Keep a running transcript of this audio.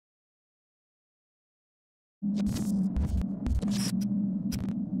What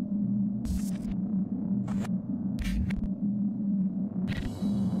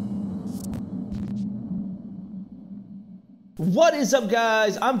is up,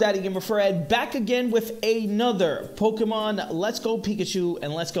 guys? I'm Daddy Gamer Fred, back again with another Pokemon Let's Go Pikachu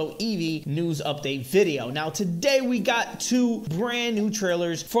and Let's Go Eevee news update video. Now today we got two brand new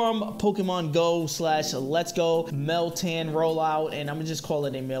trailers from Pokemon Go / Let's Go Meltan rollout, and I'm gonna just call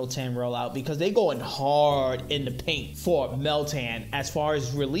it a Meltan rollout because they going hard in the paint for Meltan as far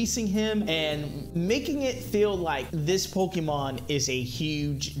as releasing him and making it feel like this Pokemon is a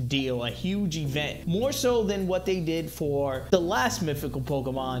huge deal, a huge event, more so than what they did for the last mythical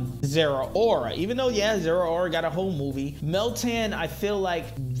Pokemon, Zeraora. Even though, yeah, Zeraora got a whole movie, Meltan, I feel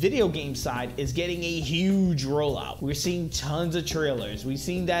like video game side is getting a huge rollout. We're seeing tons of trailers. We've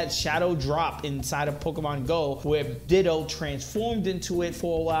seen that shadow drop inside of Pokemon Go where Ditto transformed into it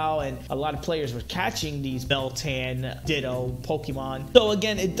for a while, and a lot of players were catching these Meltan Ditto Pokemon. So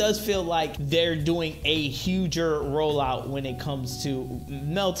again, it does feel like they're doing a huger rollout when it comes to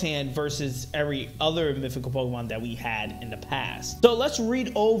Meltan versus every other mythical Pokemon that we had in the past. So let's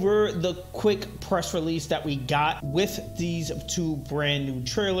read over the quick press release that we got with these two brand new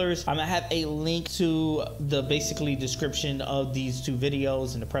trailers. I'm gonna have a link to the basically description of these two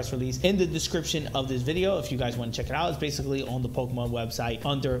videos and the press release in the description of this video. If you guys want to check it out, it's basically on the Pokemon website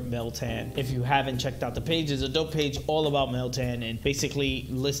under Meltan. If you haven't checked out the page, it's a dope page all about Meltan and basically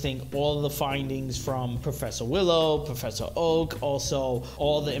listing all of the findings from Professor Willow, Professor Oak, also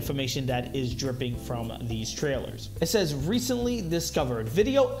all the information that is dripping from these trailers. It says, recently discovered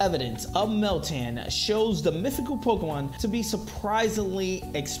video evidence of Meltan shows the mythical Pokemon to be surprisingly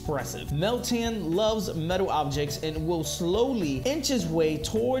expressive. Meltan loves metal objects and will slowly inch his way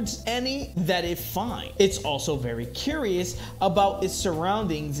towards any that it finds. It's also very curious about its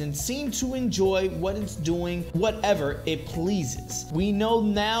surroundings and seems to enjoy what it's doing whatever it pleases. We know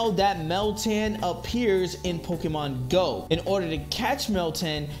now that Meltan appears in Pokemon Go. In order to catch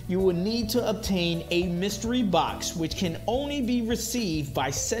Meltan, you will need to obtain a mystery box, which can only be received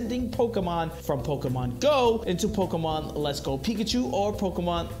by sending Pokemon from Pokemon Go into Pokemon Let's Go Pikachu or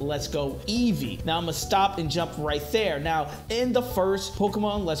Pokemon Let's Go Eevee. Now I'm gonna stop and jump right there. Now in the first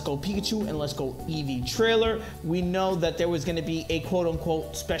Pokemon Let's Go Pikachu and Let's Go Eevee trailer, we know that there was gonna be a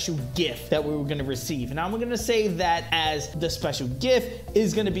quote-unquote special gift that we were gonna receive, and I'm gonna say that as the special gift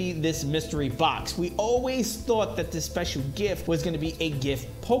is gonna be this mystery box. We always thought that this special gift was gonna be a gift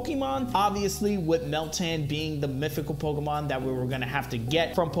Pokemon, obviously with Meltan being the mythical Pokemon that we were gonna have to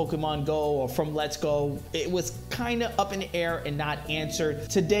get from Pokemon Go or from Let's Go. It was kind of up in the air and not answered.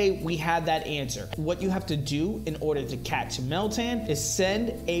 Today we had that answer. What you have to do in order to catch Meltan is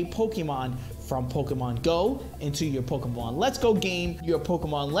send a Pokemon from Pokemon Go into your Pokemon Let's Go game. Your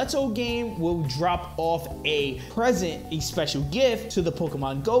Pokemon Let's Go game will drop off a present, a special gift to the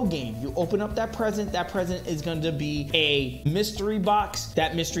Pokemon Go game. You open up that present is going to be a mystery box.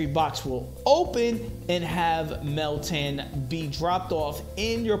 That mystery box will open and have Meltan be dropped off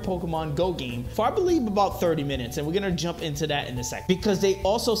in your Pokemon Go game for, I believe, about 30 minutes, and we're going to jump into that in a second, because they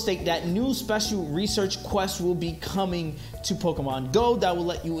also state that new special research quests will be coming to Pokemon Go that will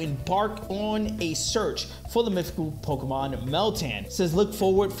let you embark on a search for the mythical Pokemon Meltan. It says, look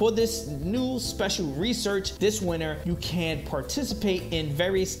forward for this new special research this winter. You can participate in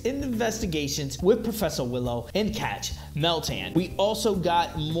various investigations with Professor Willow and catch Meltan. We also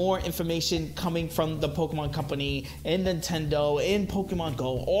got more information coming from the Pokemon Company and Nintendo and Pokemon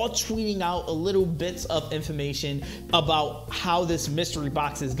Go, all tweeting out a little bits of information about how this mystery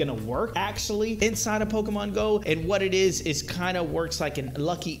box is gonna work actually inside of Pokemon Go. And what it is kind of works like a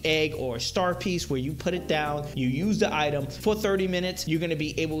lucky egg or a star piece where you put it down, you use the item for 30 minutes, you're gonna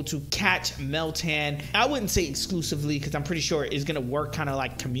be able to catch Meltan. I wouldn't say exclusively, because I'm pretty sure it's gonna work kind of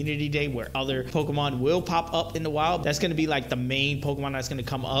like Community Day where other Pokemon will pop up in the wild. That's gonna be like the main Pokemon that's gonna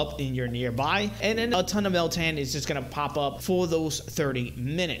come up in your nearby, and then a ton of Meltan is just gonna pop up for those 30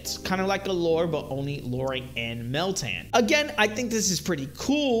 minutes, kind of like a lure, but only luring in Meltan. Again, I think this is pretty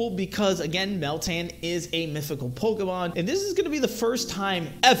cool because, again, Meltan is a mythical Pokemon, and this is gonna be the first time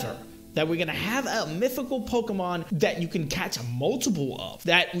ever that we're gonna have a mythical Pokemon that you can catch multiple of,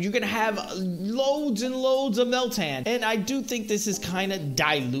 that you're gonna have loads and loads of Meltan. And I do think this is kind of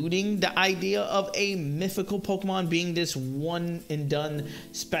diluting the idea of a mythical Pokemon being this one and done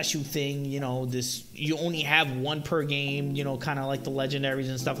special thing, you know, this, you only have one per game, you know, kind of like the legendaries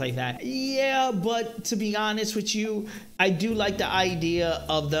and stuff like that. Yeah, but to be honest with you, I do like the idea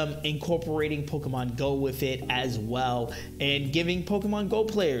of them incorporating Pokemon Go with it as well, and giving Pokemon Go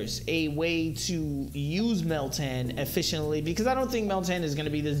players a a way to use Meltan efficiently, because I don't think Meltan is going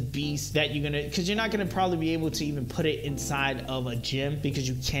to be this beast that because you're not going to probably be able to even put it inside of a gym, because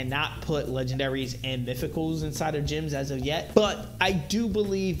you cannot put legendaries and mythicals inside of gyms as of yet. But I do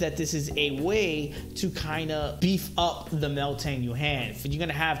believe that this is a way to kind of beef up the Meltan you have. If you're going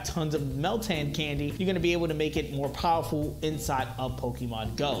to have tons of Meltan candy, you're going to be able to make it more powerful inside of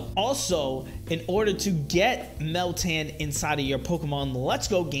Pokemon Go. Also, in order to get Meltan inside of your Pokemon Let's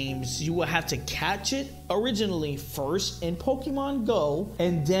Go games, you will have to catch it originally first in Pokemon Go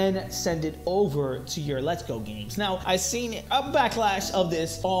and then send it over to your Let's Go games. Now, I've seen a backlash of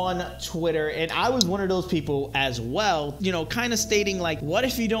this on Twitter, and I was one of those people as well, you know, kind of stating like, what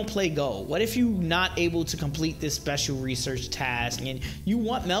if you don't play Go? What if you're not able to complete this special research task and you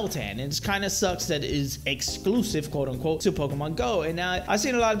want Meltan? And it kind of sucks that it is exclusive, quote unquote, to Pokemon Go. And now I've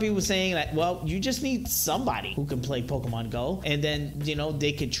seen a lot of people saying that, well, you just need somebody who can play Pokemon Go, and then, you know,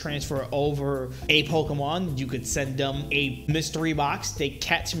 they could transfer over a Pokemon. You could send them a mystery box, they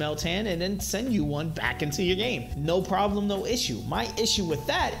catch Meltan, and then send you one back into your game. No problem, no issue. My issue with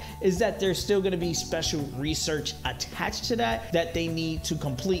that is that there's still going to be special research attached to that they need to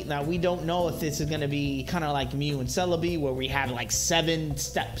complete. Now, we don't know if this is going to be kind of like Mew and Celebi, where we have like 7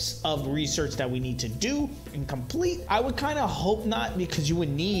 steps of research that we need to do and complete. I would kind of hope not, because you would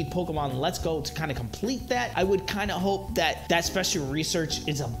need Pokemon Let's Go to kind of complete that. I would kind of hope that that special research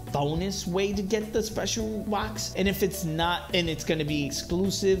is a bonus way to get the special box. And if it's not, and it's going to be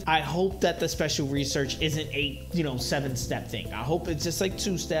exclusive, I hope that the special research isn't a, you know, 7-step thing. I hope it's just like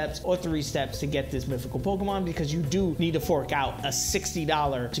 2 steps or 3 steps to get this mythical Pokemon, because you do need to fork out a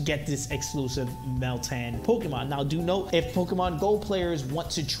 $60 to get this exclusive Meltan Pokemon. Now, do note, if Pokemon Go players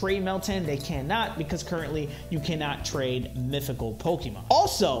want to trade Meltan, they cannot, because currently you cannot trade mythical Pokemon.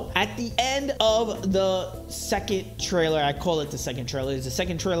 Also, at the end of the second trailer, I call it the second trailer, it's the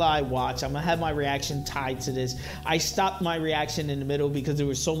second trailer I watched. I'm gonna have my reaction tied to this. I stopped my reaction in the middle because there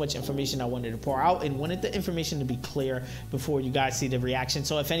was so much information I wanted to pour out and wanted the information to be clear before you guys see the reaction.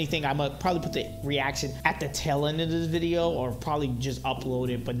 So if anything, I'm gonna probably put the reaction at the tail end of this video, or probably just upload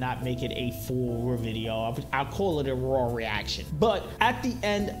it but not make it a full video. I'll call it a raw reaction. But at the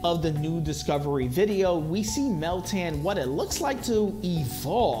end of the new Discovery video, we see Meltan, what it looks like to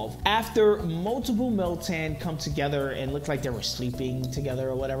evolve after multiple Meltan come together and look like they were sleeping together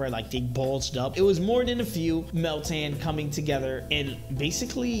or whatever, like they bulged up. It was more than a few Meltan coming together and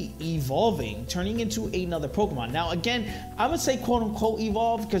basically evolving, turning into another Pokemon. Now, again, I'm gonna say quote unquote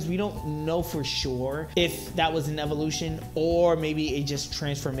evolve, because we don't know for sure if that was an evolution or maybe a just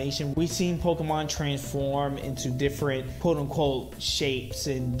transformation. We've seen Pokemon transform into different quote unquote shapes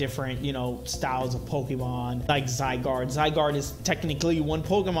and different, you know, styles of Pokemon, like Zygarde. Zygarde is technically one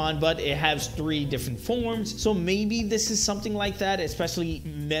Pokemon, but it has 3 different forms. So maybe this is something like that, especially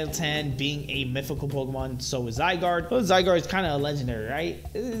Meltan being a mythical Pokemon. So is Zygarde. Well, Zygarde is kind of a legendary, right?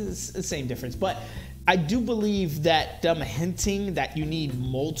 It's the same difference, but I do believe that them hinting that you need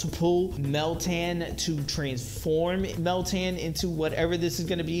multiple Meltan to transform Meltan into whatever this is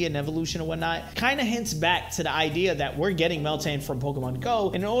going to be, an evolution or whatnot, kind of hints back to the idea that we're getting Meltan from Pokemon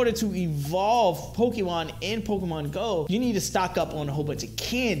Go. And in order to evolve Pokemon in Pokemon Go, you need to stock up on a whole bunch of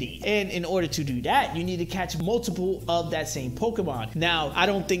candy. And in order to do that, you need to catch multiple of that same Pokemon. Now, I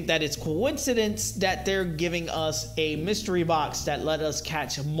don't think that it's coincidence that they're giving us a mystery box that let us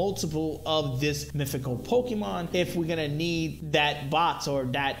catch multiple of this mythical Pokemon, if we're gonna need that box or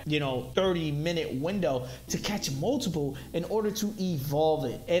that, you know, 30-minute window to catch multiple in order to evolve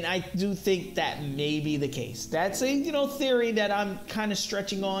it. And I do think that may be the case. That's a, you know, theory that I'm kind of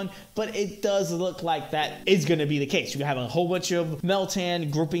stretching on, but it does look like that is gonna be the case. You have a whole bunch of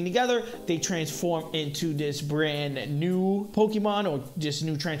Meltan grouping together, they transform into this brand new Pokemon or just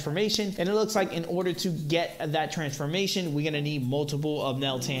new transformation, and it looks like in order to get that transformation, we're gonna need multiple of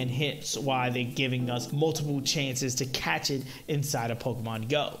Meltan hits while they're giving us multiple chances to catch it inside of Pokemon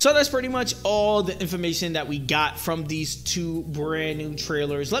Go. So that's pretty much all the information that we got from these 2 brand new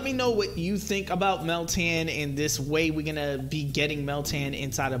trailers. Let me know what you think about Meltan and this way we're gonna be getting Meltan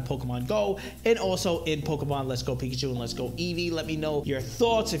inside of Pokemon Go and also in Pokemon Let's Go Pikachu and Let's Go Eevee. Let me know your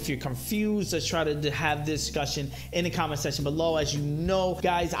thoughts. If you're confused, let's try to have this discussion in the comment section below. As you know,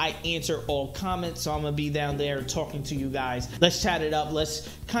 guys, I answer all comments, so I'm gonna be down there talking to you guys. Let's chat it up. Let's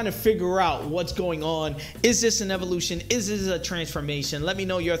kind of figure out what's going going on? Is this an evolution? Is this a transformation? Let me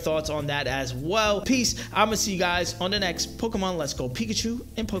know your thoughts on that as well. Peace. I'm gonna see you guys on the next Pokemon Let's Go Pikachu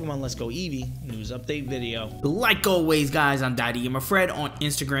and Pokemon Let's Go Eevee news update video. Like always, guys, I'm Daddy Gamer Fred on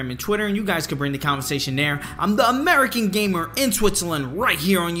Instagram and Twitter, and you guys can bring the conversation there. I'm the American gamer in Switzerland right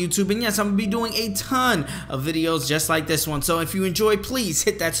here on YouTube, and yes, I'm gonna be doing a ton of videos just like this one. So if you enjoy, please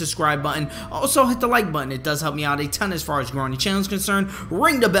hit that subscribe button. Also hit the like button. It does help me out a ton as far as growing the channel is concerned.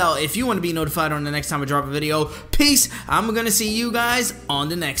 Ring the bell if you want to be notified on the next time I drop a video. Peace. I'm gonna see you guys on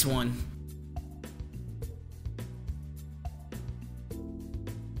the next one.